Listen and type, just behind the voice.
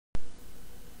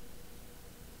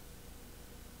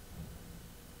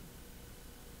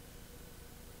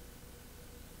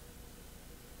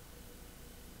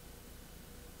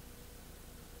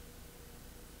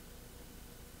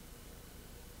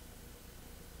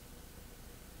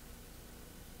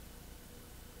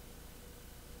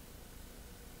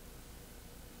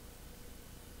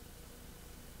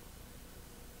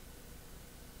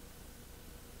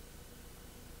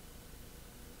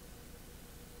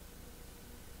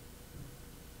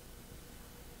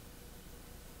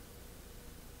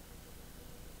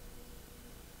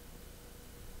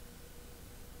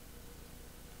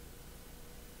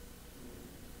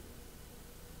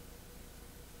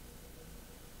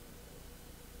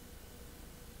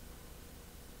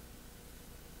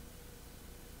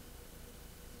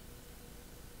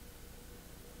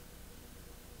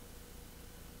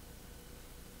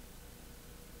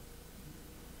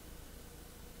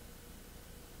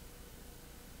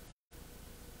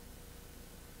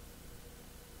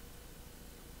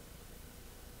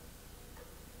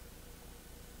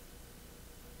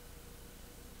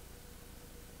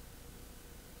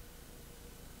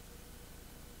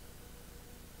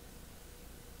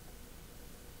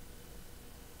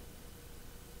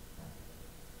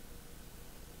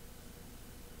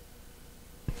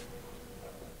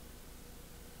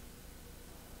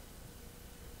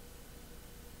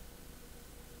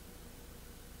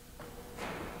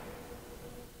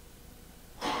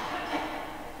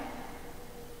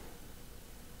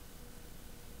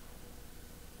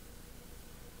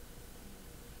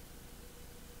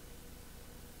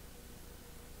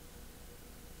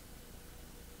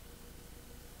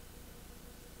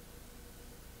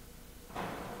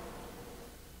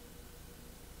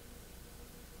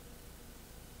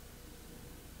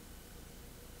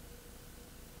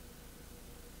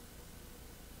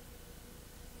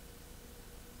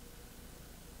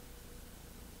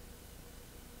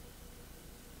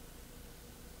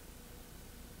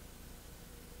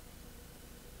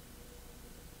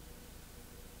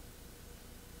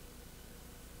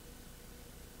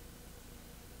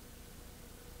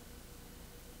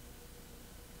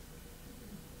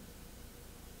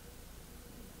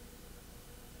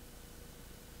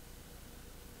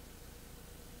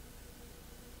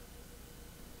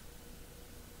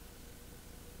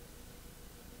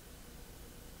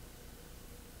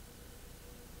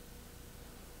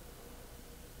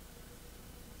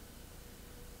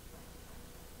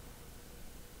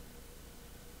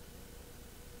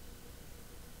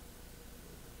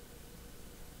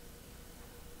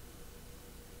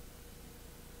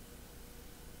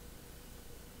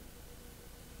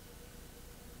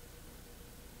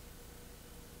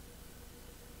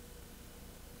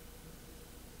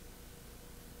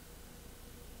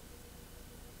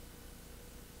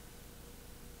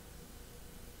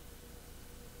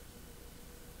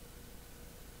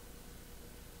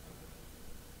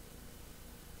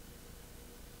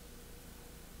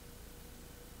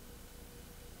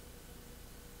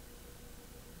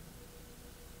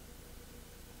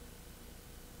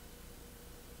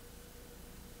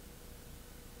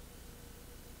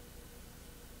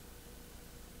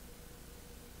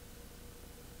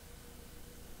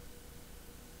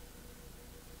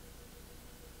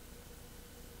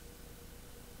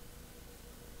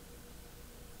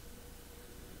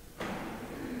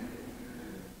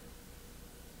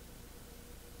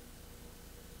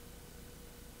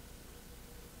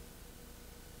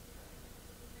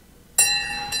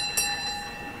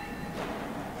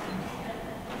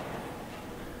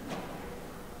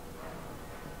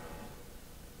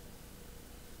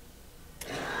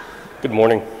Good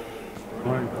morning. Good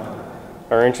morning, Father.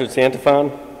 Our ancient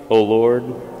antiphon, O Lord,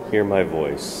 hear my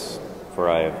voice, for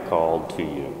I have called to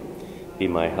you. Be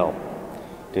my help.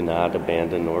 Do not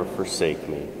abandon or forsake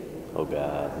me, O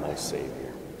God, my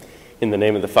Savior. In the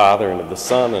name of the Father, and of the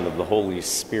Son, and of the Holy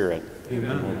Spirit.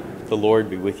 Amen. The Lord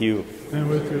be with you. And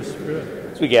with your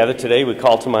spirit. As we gather today, we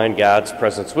call to mind God's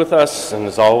presence with us, and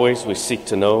as always, we seek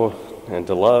to know and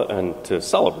to love and to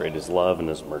celebrate his love and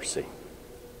his mercy.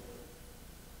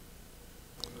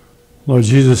 Lord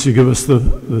Jesus, you give us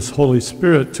this Holy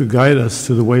Spirit to guide us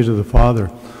to the way to the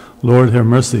Father. Lord, have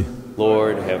mercy.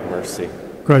 Lord, have mercy.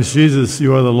 Christ Jesus,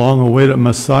 you are the long-awaited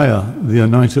Messiah, the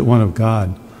anointed one of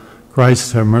God.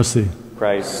 Christ, have mercy.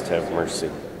 Christ, have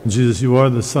mercy. Jesus, you are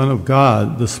the Son of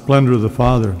God, the splendor of the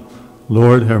Father.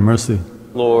 Lord, have mercy.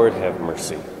 Lord, have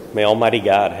mercy. May Almighty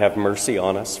God have mercy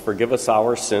on us, forgive us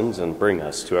our sins, and bring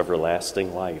us to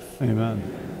everlasting life.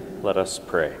 Amen. Let us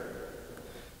pray.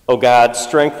 O God,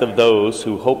 strength of those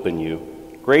who hope in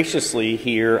you, graciously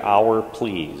hear our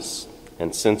pleas.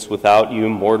 And since without you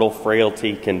mortal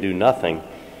frailty can do nothing,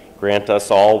 grant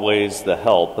us always the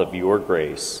help of your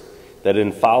grace, that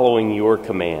in following your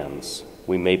commands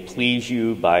we may please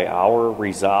you by our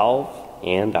resolve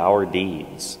and our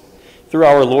deeds. Through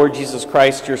our Lord Jesus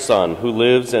Christ, your Son, who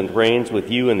lives and reigns with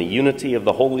you in the unity of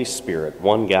the Holy Spirit,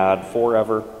 one God,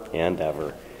 forever and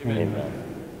ever. Amen. Amen.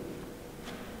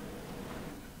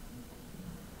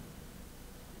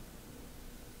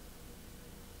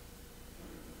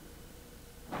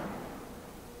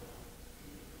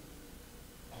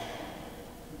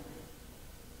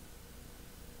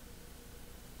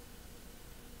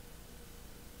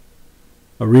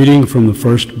 A reading from the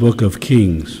first book of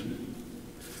Kings.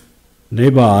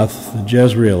 Naboth the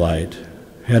Jezreelite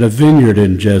had a vineyard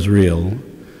in Jezreel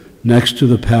next to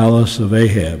the palace of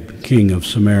Ahab, king of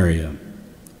Samaria.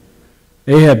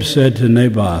 Ahab said to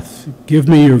Naboth, "Give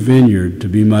me your vineyard to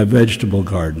be my vegetable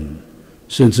garden,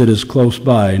 since it is close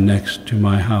by next to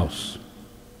my house.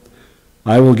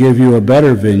 I will give you a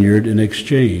better vineyard in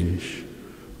exchange,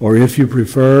 or if you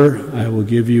prefer, I will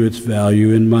give you its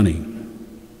value in money."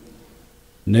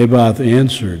 Naboth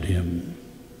answered him,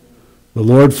 "The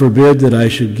Lord forbid that I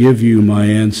should give you my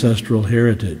ancestral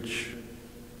heritage."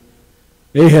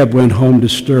 Ahab went home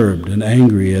disturbed and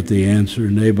angry at the answer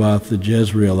Naboth the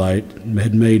Jezreelite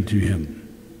had made to him.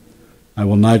 "I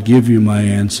will not give you my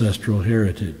ancestral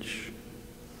heritage."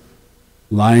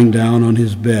 Lying down on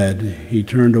his bed, he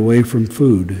turned away from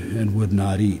food and would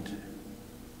not eat.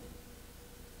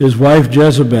 His wife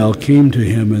Jezebel came to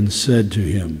him and said to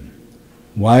him,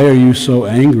 "Why are you so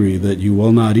angry that you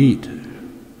will not eat?"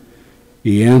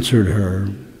 He answered her,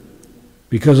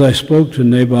 "Because I spoke to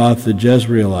Naboth the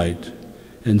Jezreelite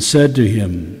and said to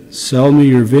him, 'Sell me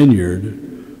your vineyard,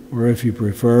 or if you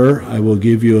prefer, I will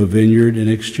give you a vineyard in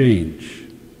exchange.'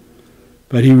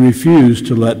 But he refused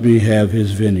to let me have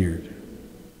his vineyard."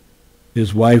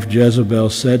 His wife Jezebel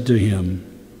said to him,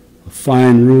 "A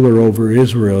fine ruler over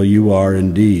Israel you are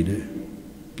indeed.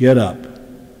 Get up.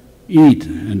 Eat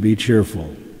and be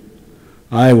cheerful.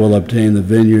 I will obtain the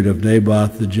vineyard of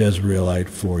Naboth the Jezreelite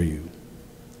for you."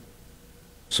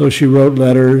 So she wrote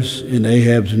letters in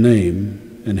Ahab's name,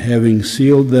 and having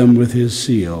sealed them with his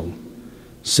seal,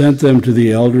 sent them to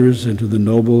the elders and to the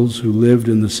nobles who lived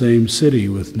in the same city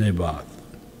with Naboth.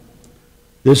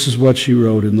 This is what she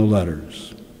wrote in the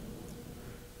letters.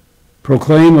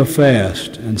 "Proclaim a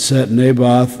fast and set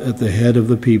Naboth at the head of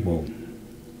the people.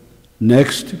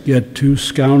 Next, get 2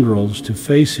 scoundrels to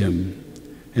face him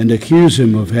and accuse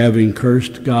him of having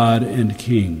cursed God and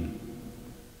king.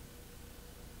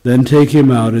 Then take him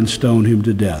out and stone him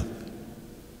to death."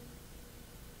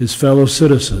 His fellow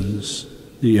citizens,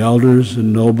 the elders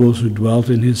and nobles who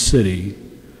dwelt in his city,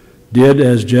 did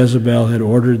as Jezebel had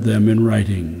ordered them in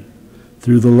writing,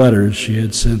 through the letters she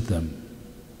had sent them.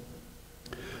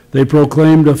 They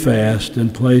proclaimed a fast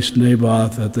and placed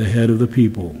Naboth at the head of the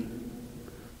people.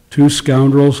 2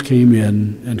 scoundrels came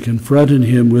in and confronted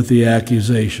him with the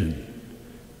accusation,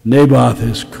 "Naboth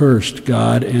has cursed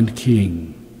God and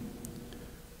king."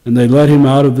 And they led him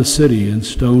out of the city and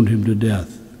stoned him to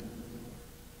death.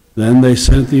 Then they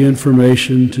sent the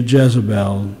information to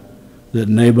Jezebel that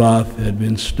Naboth had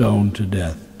been stoned to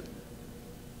death.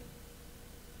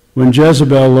 When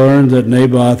Jezebel learned that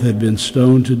Naboth had been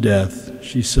stoned to death,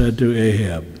 she said to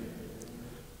Ahab,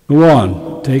 "Go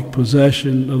on, take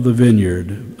possession of the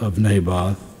vineyard of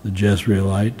Naboth the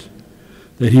Jezreelite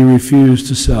that he refused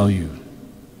to sell you,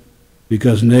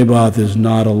 because Naboth is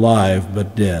not alive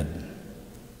but dead."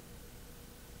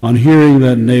 On hearing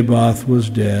that Naboth was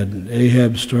dead,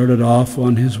 Ahab started off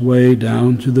on his way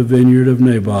down to the vineyard of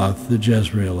Naboth the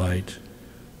Jezreelite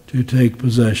to take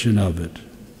possession of it.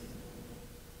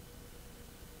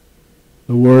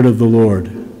 The word of the Lord.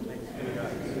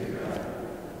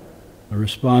 A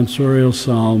responsorial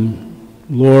psalm.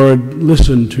 Lord,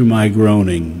 listen to my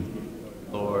groaning.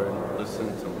 Lord, listen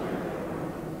to me.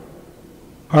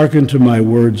 Hearken to my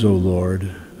words, O Lord.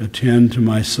 Attend to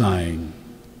my sighing.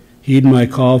 Heed my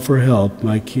call for help,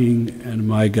 my King and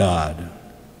my God.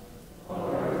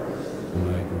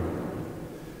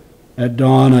 At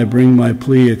dawn I bring my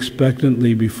plea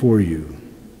expectantly before you.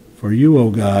 For you,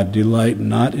 O God, delight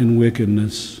not in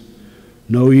wickedness.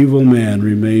 No evil man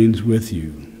remains with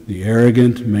you. The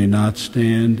arrogant may not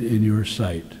stand in your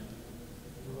sight.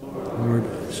 Lord,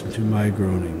 listen to my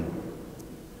groaning.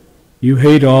 You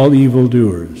hate all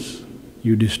evildoers.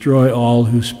 You destroy all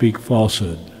who speak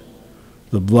falsehood.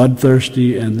 The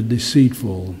bloodthirsty and the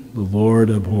deceitful, the Lord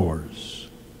abhors.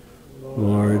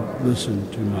 Lord,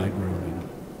 listen to my groaning.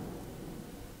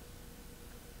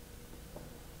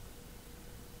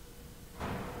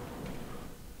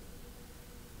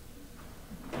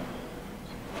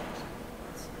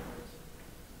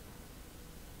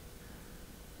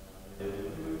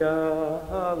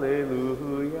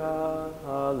 Hallelujah,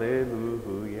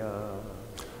 hallelujah.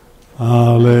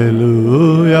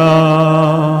 Hallelujah,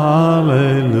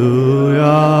 hallelujah,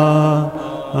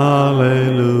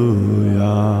 hallelujah.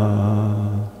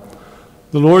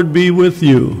 The Lord be with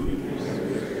you.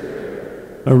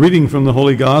 A reading from the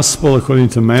Holy Gospel according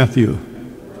to Matthew.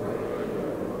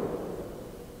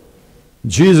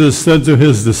 Jesus said to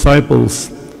his disciples,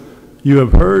 "You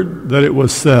have heard that it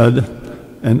was said,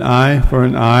 an eye for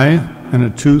an eye and a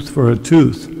tooth for a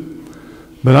tooth.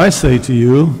 But I say to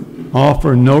you,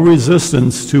 offer no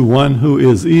resistance to one who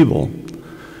is evil.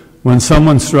 When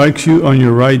someone strikes you on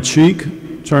your right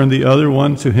cheek, turn the other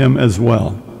one to him as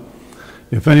well.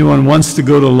 If anyone wants to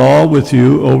go to law with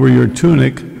you over your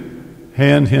tunic,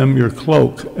 hand him your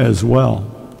cloak as well.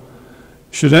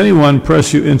 Should anyone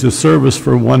press you into service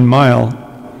for 1 mile,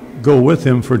 go with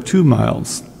him for 2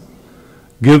 miles.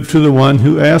 Give to the one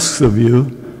who asks of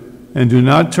you, and do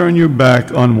not turn your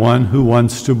back on one who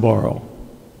wants to borrow."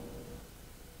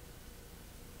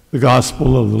 The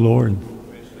Gospel of the Lord.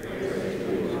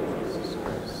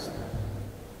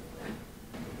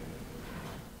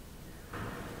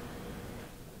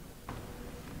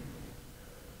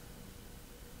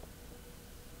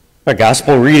 Our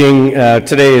gospel reading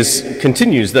today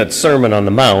continues that Sermon on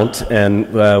the Mount,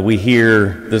 and we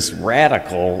hear this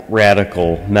radical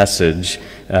message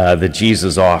that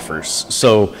Jesus offers.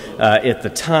 So at the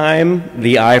time,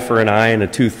 the eye for an eye and a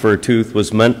tooth for a tooth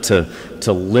was meant to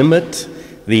limit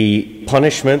the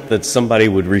punishment that somebody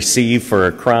would receive for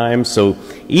a crime. So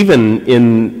even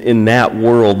in that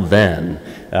world then,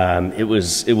 it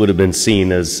would have been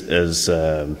seen as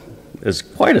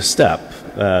quite a step.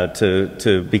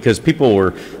 Because people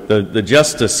were, the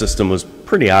justice system was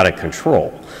pretty out of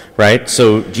control, right?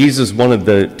 So Jesus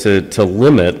wanted to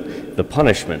limit the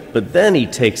punishment, but then he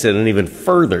takes it an even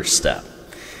further step.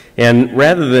 And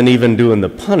rather than even doing the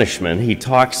punishment, he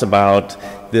talks about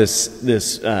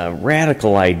this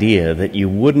radical idea that you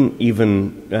wouldn't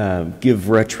even give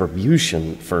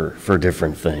retribution for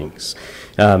different things.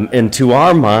 And to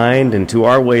our mind and to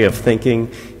our way of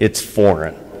thinking, it's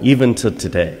foreign, even to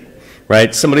today.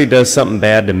 Right? Somebody does something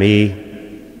bad to me,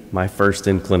 my first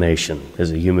inclination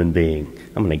as a human being,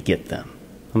 I'm going to get them.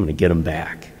 I'm going to get them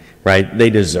back. Right? They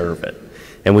deserve it.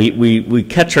 And we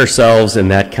catch ourselves in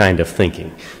that kind of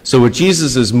thinking. So what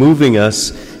Jesus is moving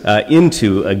us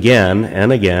into again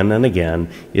and again and again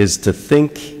is to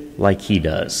think like he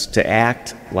does, to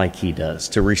act like he does,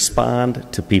 to respond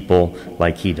to people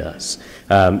like he does.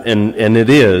 And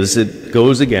it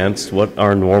goes against what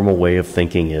our normal way of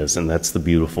thinking is, and that's the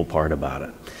beautiful part about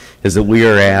it, is that we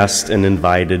are asked and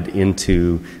invited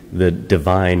into the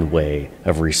divine way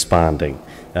of responding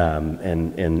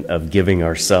and of giving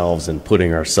ourselves and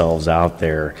putting ourselves out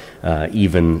there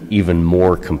even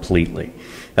more completely.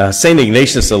 St.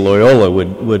 Ignatius of Loyola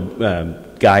would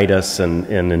guide us and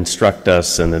instruct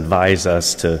us and advise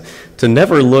us to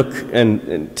never look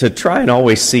and to try and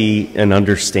always see and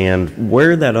understand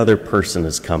where that other person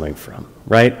is coming from,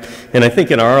 right? And I think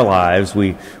in our lives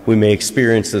we may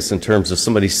experience this in terms of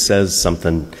somebody says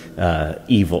something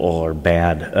evil or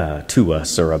bad to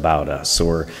us or about us,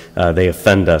 or they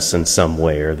offend us in some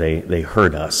way, or they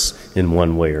hurt us in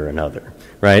one way or another,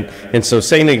 right? And so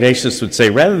St. Ignatius would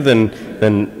say, rather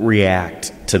than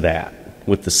react to that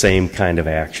with the same kind of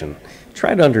action,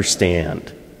 try to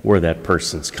understand where that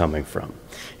person's coming from.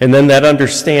 And then that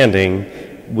understanding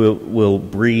will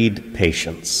breed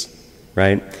patience,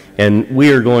 right? And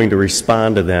we are going to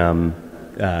respond to them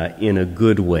in a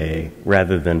good way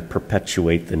rather than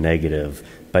perpetuate the negative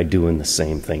by doing the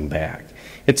same thing back.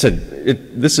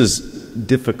 This is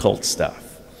difficult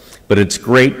stuff, but it's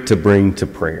great to bring to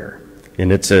prayer.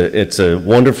 And it's a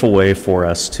wonderful way for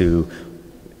us to,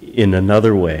 in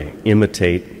another way,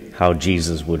 imitate how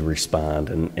Jesus would respond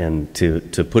and to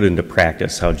put into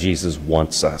practice how Jesus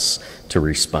wants us to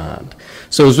respond.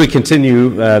 So as we continue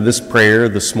this prayer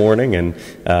this morning, and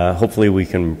hopefully we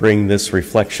can bring this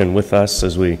reflection with us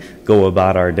as we go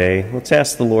about our day, let's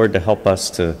ask the Lord to help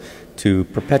us to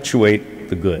perpetuate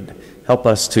the good, help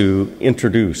us to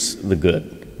introduce the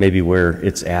good, maybe where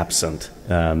it's absent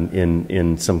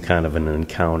in some kind of an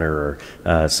encounter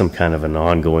or some kind of an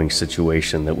ongoing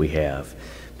situation that we have.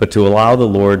 But to allow the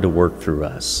Lord to work through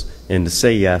us and to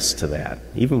say yes to that,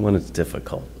 even when it's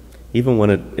difficult, even when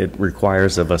it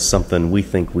requires of us something we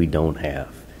think we don't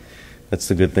have. That's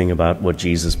the good thing about what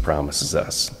Jesus promises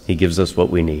us. He gives us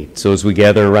what we need. So as we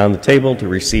gather around the table to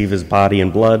receive his body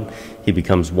and blood, he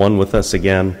becomes one with us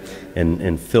again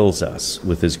and fills us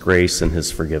with his grace and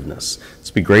his forgiveness. Let's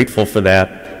be grateful for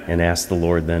that and ask the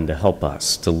Lord then to help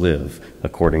us to live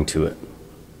according to it.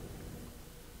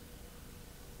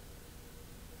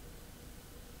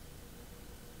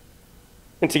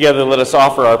 And together let us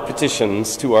offer our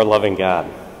petitions to our loving God.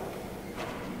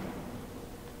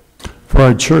 For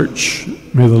our church,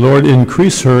 may the Lord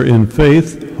increase her in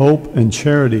faith, hope, and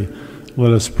charity.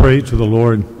 Let us pray to the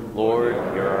Lord. Lord,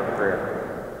 hear our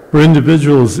prayer. For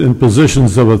individuals in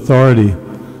positions of authority,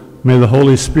 may the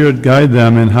Holy Spirit guide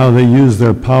them in how they use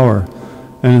their power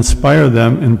and inspire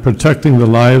them in protecting the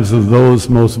lives of those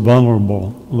most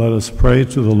vulnerable. Let us pray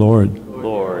to the Lord.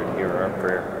 Lord, hear our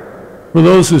prayer. For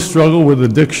those who struggle with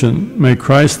addiction, may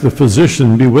Christ the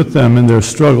physician be with them in their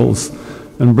struggles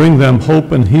and bring them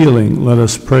hope and healing. Let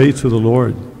us pray to the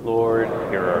Lord. Lord,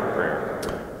 hear our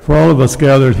prayer. For all of us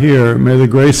gathered here, may the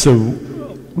grace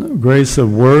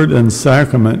of word and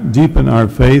sacrament deepen our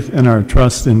faith and our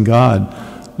trust in God.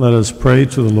 Let us pray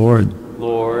to the Lord.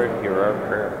 Lord, hear our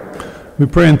prayer. We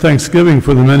pray in thanksgiving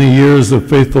for the many years of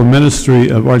faithful ministry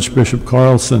of Archbishop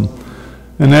Carlson,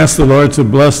 and ask the Lord to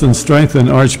bless and strengthen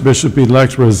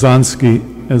Archbishop-elect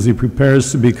Rozansky as he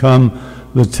prepares to become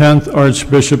the 10th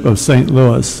Archbishop of St.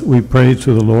 Louis. We pray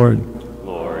to the Lord.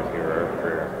 Lord, hear our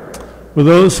prayer. For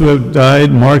those who have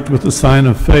died marked with the sign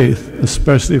of faith,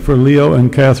 especially for Leo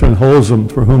and Catherine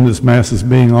Holzum, for whom this Mass is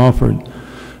being offered,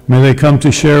 may they come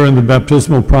to share in the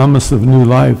baptismal promise of new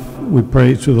life. We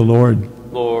pray to the Lord.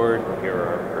 Lord, hear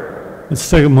our prayer. Let's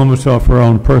take a moment to offer our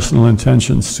own personal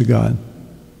intentions to God.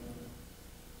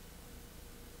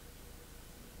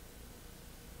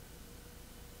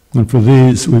 And for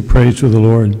these, we pray to the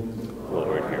Lord.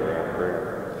 Lord, hear our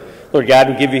prayer. Lord God,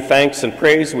 we give you thanks and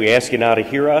praise. We ask you now to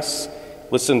hear us.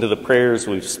 Listen to the prayers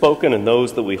we've spoken and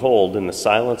those that we hold in the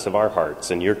silence of our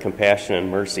hearts. And your compassion and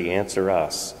mercy answer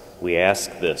us. We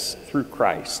ask this through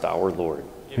Christ our Lord.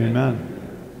 Amen.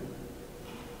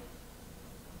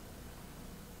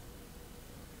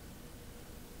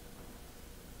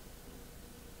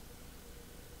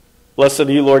 Blessed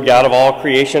are you, Lord God of all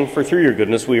creation, for through your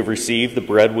goodness we have received the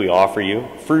bread we offer you,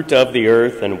 fruit of the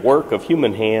earth and work of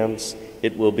human hands.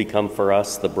 It will become for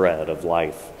us the bread of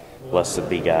life. Blessed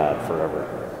be God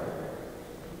forever.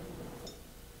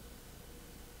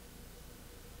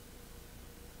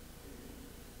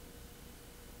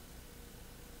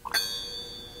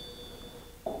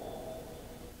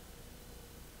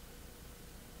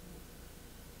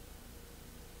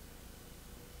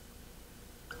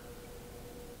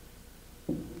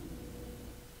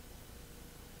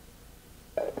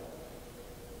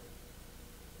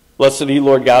 Blessed are you,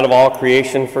 Lord God of all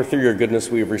creation, for through your goodness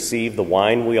we have received the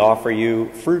wine we offer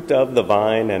you, fruit of the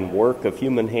vine and work of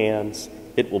human hands.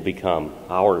 It will become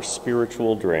our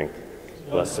spiritual drink.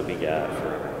 Blessed be God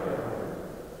forever.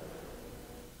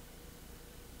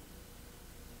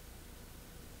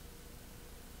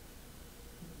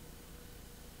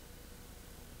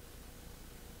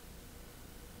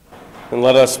 And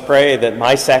let us pray that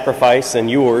my sacrifice and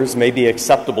yours may be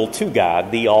acceptable to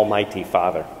God, the Almighty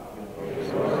Father.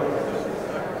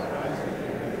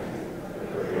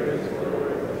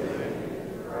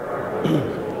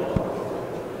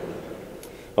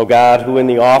 O God, who in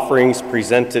the offerings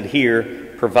presented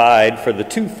here provide for the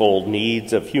twofold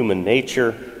needs of human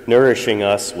nature, nourishing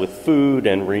us with food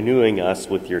and renewing us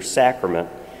with your sacrament,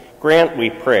 grant,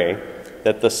 we pray,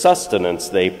 that the sustenance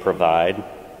they provide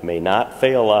may not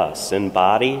fail us in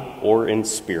body or in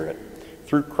spirit.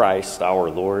 Through Christ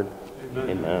our Lord. Amen.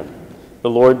 Amen. The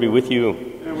Lord be with you.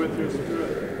 And with your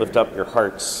spirit. Lift up your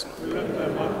hearts. We lift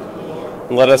them up to the Lord.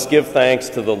 And let us give thanks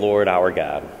to the Lord our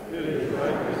God. It is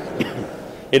right.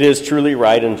 It is truly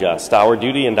right and just, our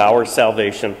duty and our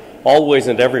salvation, always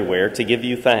and everywhere, to give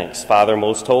you thanks, Father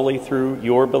most holy, through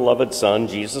your beloved Son,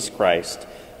 Jesus Christ,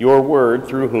 your word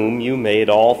through whom you made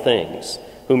all things,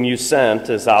 whom you sent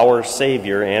as our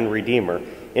Savior and Redeemer,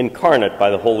 incarnate by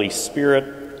the Holy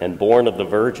Spirit and born of the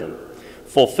Virgin.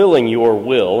 Fulfilling your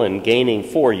will and gaining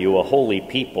for you a holy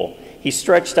people, he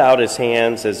stretched out his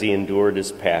hands as he endured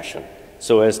his passion,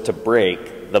 so as to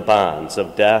break the bonds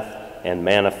of death and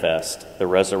manifest the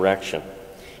resurrection.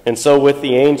 And so with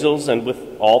the angels and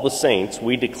with all the saints,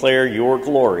 we declare your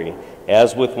glory,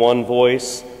 as with one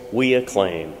voice we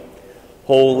acclaim,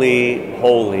 Holy,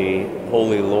 holy,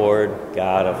 holy Lord,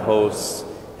 God of hosts,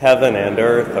 heaven and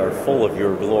earth are full of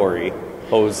your glory.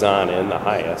 Hosanna in the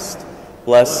highest.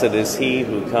 Blessed is he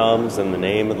who comes in the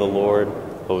name of the Lord.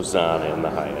 Hosanna in the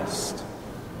highest.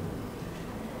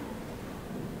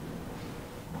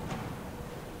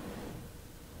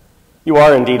 You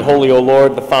are indeed holy, O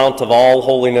Lord, the fount of all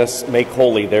holiness. Make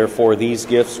holy, therefore, these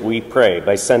gifts, we pray,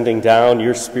 by sending down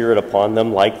your Spirit upon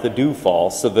them like the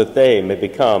dewfall, so that they may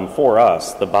become for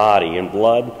us the body and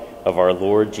blood of our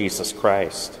Lord Jesus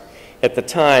Christ. At the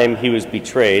time he was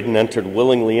betrayed and entered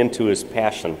willingly into his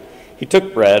passion, he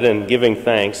took bread and, giving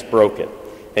thanks, broke it,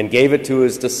 and gave it to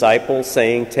his disciples,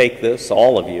 saying, Take this,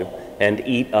 all of you, and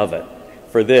eat of it,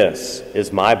 for this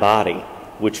is my body,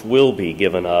 which will be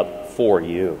given up for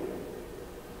you.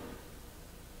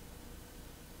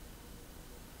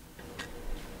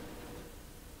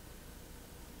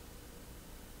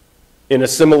 In a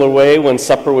similar way, when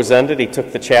supper was ended, he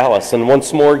took the chalice, and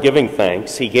once more giving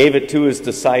thanks, he gave it to his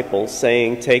disciples,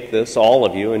 saying, Take this, all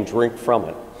of you, and drink from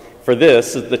it. For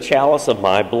this is the chalice of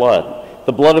my blood,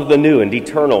 the blood of the new and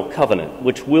eternal covenant,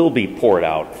 which will be poured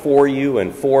out for you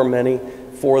and for many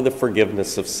for the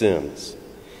forgiveness of sins.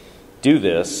 Do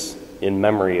this in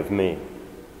memory of me.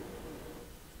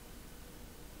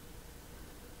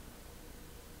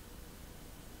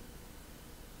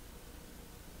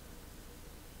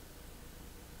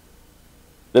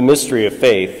 The mystery of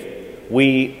faith,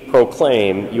 we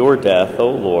proclaim your death,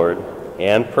 O Lord,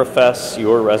 and profess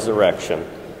your resurrection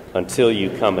until you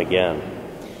come again.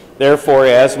 Therefore,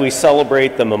 as we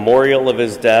celebrate the memorial of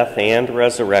his death and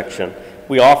resurrection,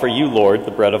 we offer you, Lord,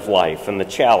 the bread of life and the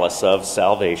chalice of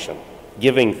salvation,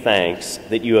 giving thanks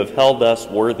that you have held us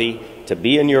worthy to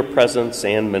be in your presence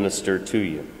and minister to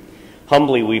you.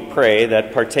 Humbly we pray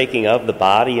that, partaking of the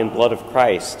body and blood of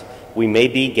Christ, we may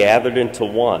be gathered into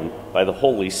one by the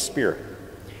Holy Spirit.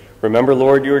 Remember,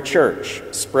 Lord, your church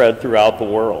spread throughout the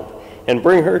world, and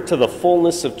bring her to the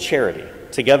fullness of charity,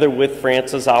 together with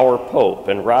Francis, our Pope,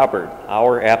 and Robert,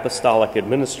 our apostolic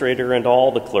administrator, and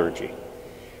all the clergy.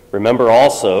 Remember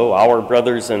also our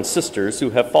brothers and sisters who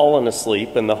have fallen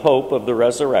asleep in the hope of the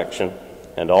resurrection,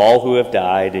 and all who have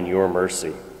died in your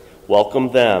mercy.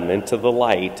 Welcome them into the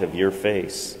light of your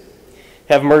face.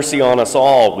 Have mercy on us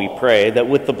all, we pray, that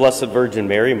with the Blessed Virgin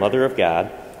Mary, Mother of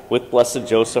God, with Blessed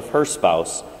Joseph, her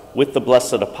spouse, with the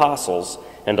blessed apostles,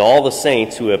 and all the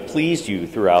saints who have pleased you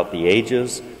throughout the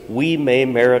ages, we may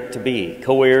merit to be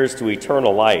co-heirs to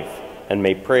eternal life, and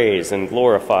may praise and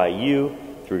glorify you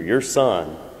through your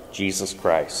Son, Jesus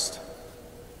Christ.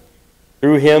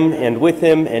 Through him, and with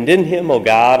him, and in him, O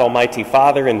God, Almighty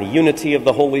Father, in the unity of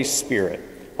the Holy Spirit,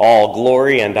 all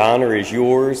glory and honor is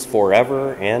yours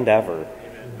forever and ever.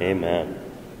 Amen.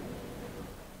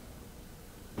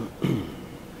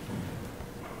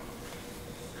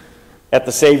 At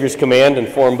the Savior's command,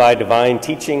 informed by divine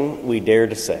teaching, we dare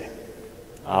to say,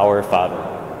 Our Father,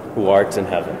 who art in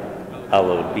heaven,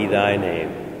 hallowed be thy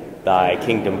name. Thy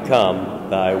kingdom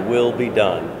come, thy will be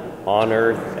done, on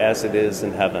earth as it is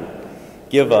in heaven.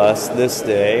 Give us this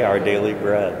day our daily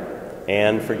bread,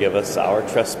 and forgive us our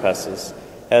trespasses,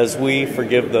 as we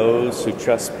forgive those who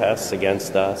trespass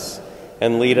against us.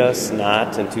 And lead us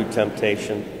not into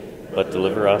temptation, but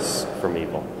deliver us from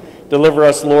evil. Deliver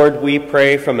us, Lord, we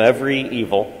pray, from every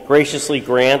evil. Graciously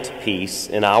grant peace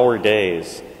in our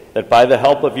days, that by the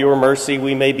help of your mercy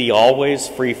we may be always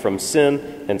free from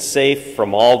sin and safe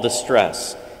from all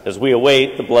distress, as we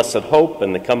await the blessed hope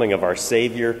and the coming of our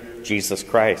Savior, Jesus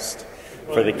Christ.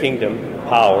 For the kingdom,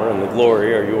 power, and the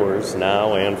glory are yours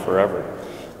now and forever.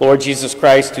 Lord Jesus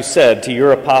Christ, who said to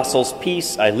your apostles,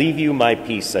 Peace I leave you, my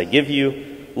peace I give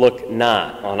you, look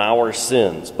not on our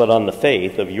sins, but on the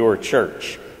faith of your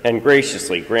church, and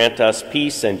graciously grant us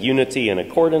peace and unity in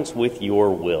accordance with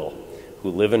your will, who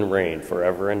live and reign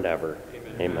forever and ever.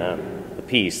 Amen. The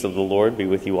peace of the Lord be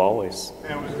with you always.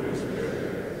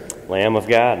 Lamb of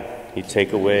God, you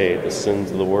take away the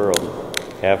sins of the world.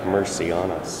 Have mercy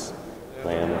on us.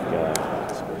 Lamb of God.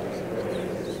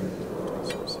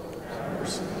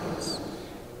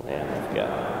 Lamb of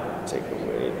God, take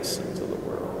away the sins of the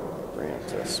world.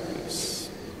 Grant us peace.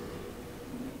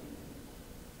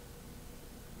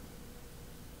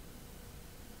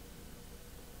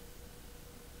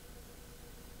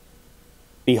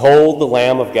 Behold the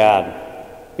Lamb of God.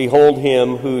 Behold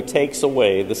him who takes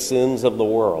away the sins of the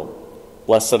world.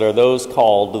 Blessed are those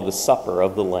called to the supper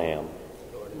of the Lamb.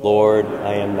 Lord,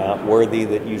 I am not worthy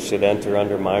that you should enter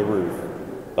under my roof,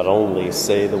 but only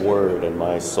say the word, and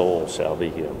my soul shall be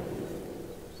healed.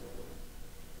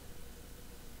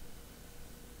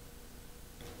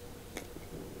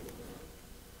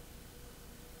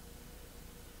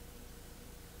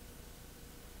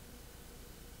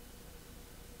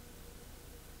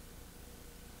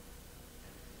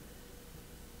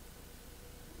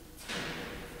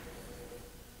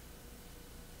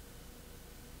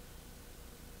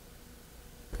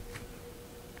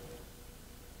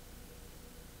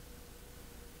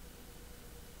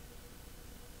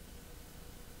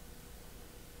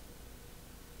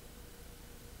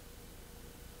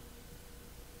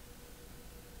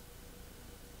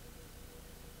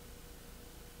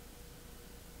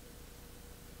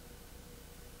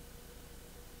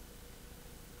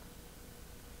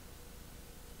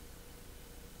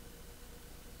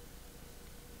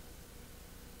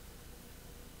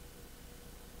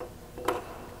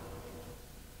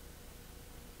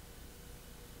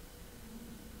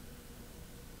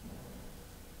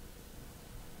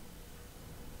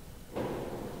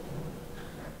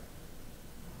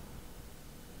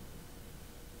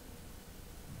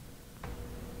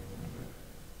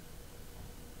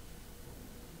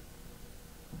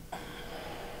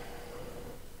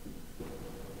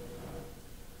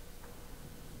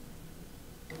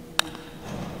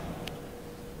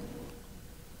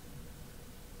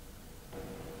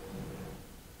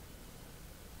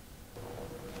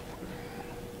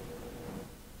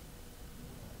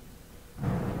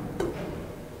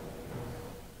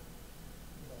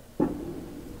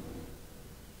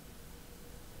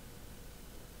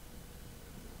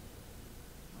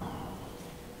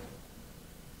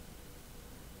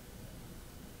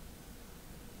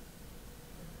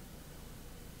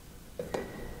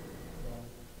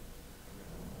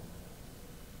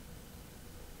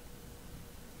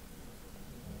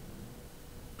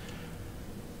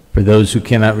 For those who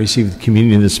cannot receive the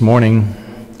communion this morning,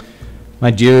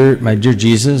 my dear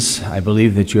Jesus, I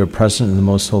believe that you are present in the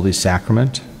most holy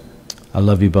sacrament. I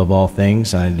love you above all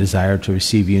things, and I desire to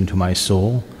receive you into my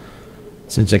soul.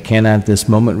 Since I cannot at this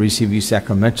moment receive you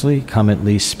sacramentally, come at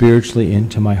least spiritually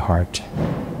into my heart.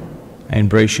 I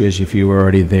embrace you as if you were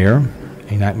already there.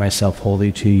 I unite myself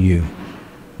wholly to you.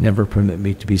 Never permit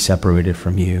me to be separated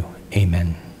from you.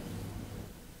 Amen.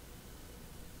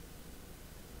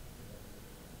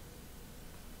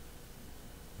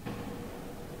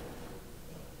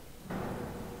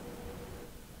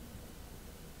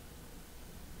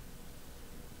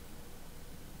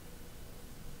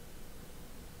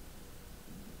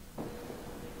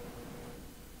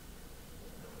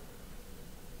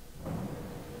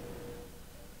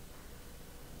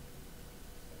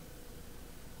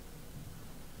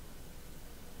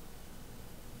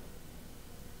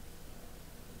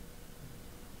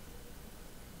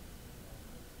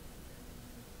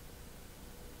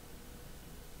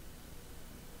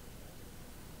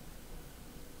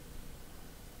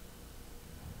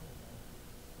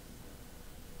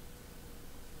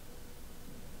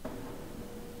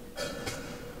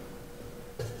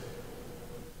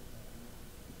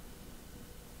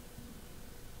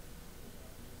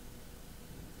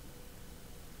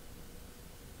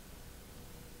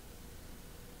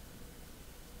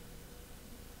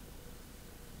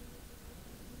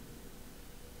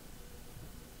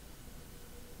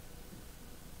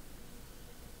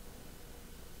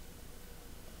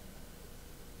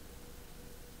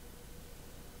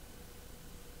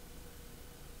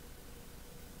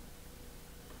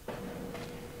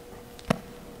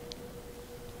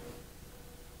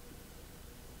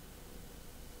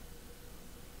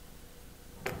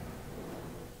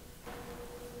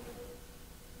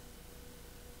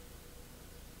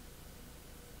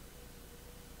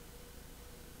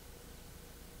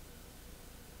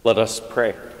 Let us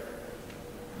pray.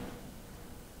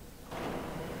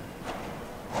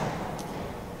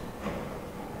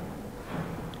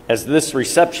 As this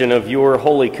reception of your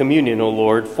Holy Communion, O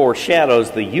Lord,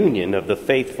 foreshadows the union of the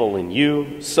faithful in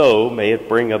you, so may it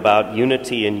bring about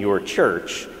unity in your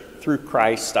church through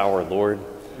Christ our Lord.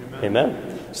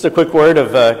 Amen. Just a quick word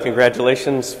of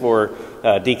congratulations for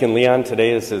Deacon Leon.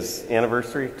 Today is his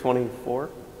anniversary,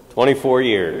 24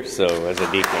 years. So as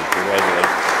a deacon,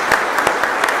 congratulations.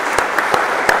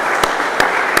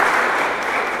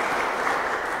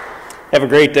 Have a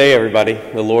great day, everybody.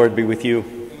 The Lord be with you.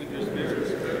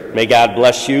 May God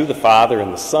bless you, the Father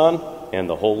and the Son and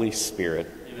the Holy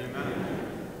Spirit. Amen.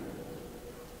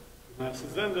 Mass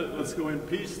is ended. Let's go in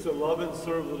peace to love and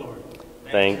serve the Lord.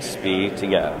 Thanks be to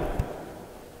God.